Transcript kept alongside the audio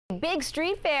Big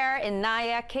street fair in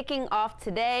Nyack kicking off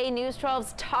today. News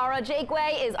 12's Tara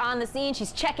Jakeway is on the scene.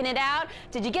 She's checking it out.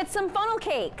 Did you get some funnel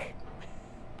cake?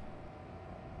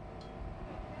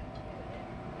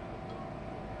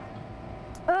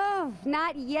 Oh,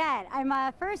 not yet. I'm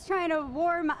first trying to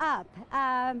warm up.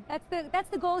 That's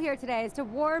the goal here today, is to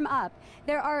warm up.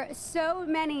 There are so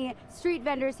many street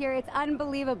vendors here. It's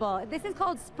unbelievable. This is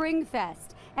called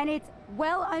Springfest, and it's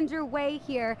well underway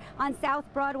here on South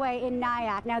Broadway in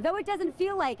Nyack. Now, though it doesn't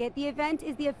feel like it, the event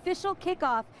is the official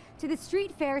kickoff to the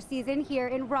street fair season here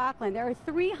in Rockland. There are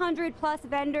 300 plus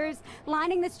vendors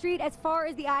lining the street as far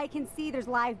as the eye can see. There's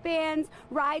live bands,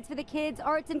 rides for the kids,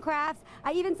 arts and crafts.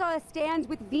 I even saw a stand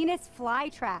with Venus fly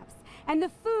traps. And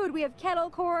the food, we have kettle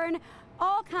corn,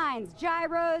 all kinds,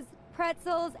 gyros,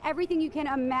 pretzels, everything you can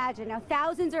imagine. Now,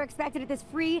 thousands are expected at this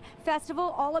free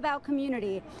festival all about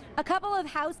community. A couple of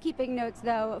housekeeping notes,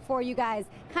 though, for you guys.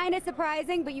 Kind of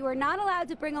surprising, but you are not allowed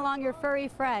to bring along your furry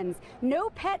friends. No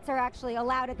pets are actually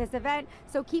allowed at this event,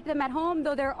 so keep them at home,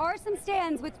 though there are some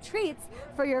stands with treats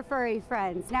for your furry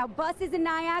friends. Now, buses in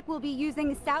Nyack will be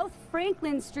using South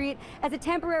Franklin Street as a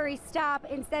temporary stop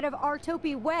instead of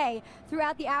Artopi Way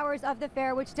throughout the hours of the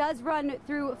fair, which does run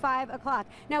through 5 o'clock.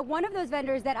 Now, one of those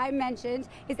vendors that I mentioned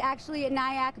is actually at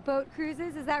Nyack Boat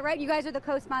Cruises. Is that right? You guys are the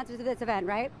co-sponsors of this event,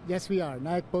 right? Yes, we are.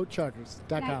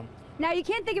 NyackBoatCharters.com. Now, you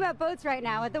can't think about boats right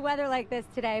now with the weather like this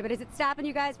today, but is it stopping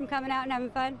you guys from coming out and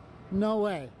having fun? No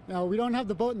way. No, we don't have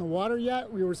the boat in the water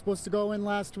yet. We were supposed to go in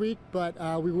last week, but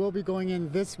we will be going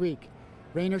in this week,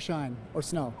 rain or shine or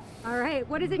snow. All right.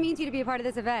 What does it mean to you to be a part of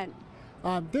this event?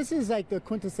 This is like the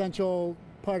quintessential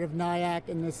part of Nyack,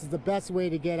 and this is the best way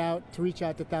to get out, to reach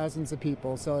out to thousands of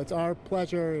people. So it's our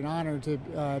pleasure and honor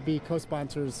to be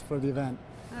co-sponsors for the event.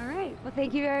 All right. Well,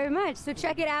 thank you very much. So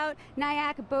check it out,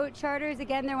 Nyack Boat Charters.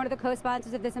 Again, they're one of the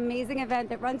co-sponsors of this amazing event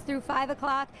that runs through 5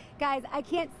 o'clock. Guys, I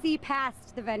can't see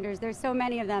past the vendors. There's so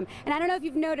many of them. And I don't know if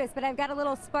you've noticed, but I've got a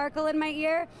little sparkle in my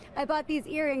ear. I bought these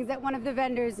earrings at one of the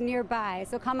vendors nearby.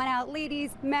 So come on out,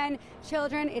 ladies, men,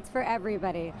 children. It's for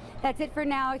everybody. That's it for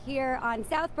now here on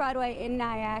South Broadway in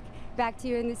Nyack. Back to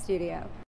you in the studio.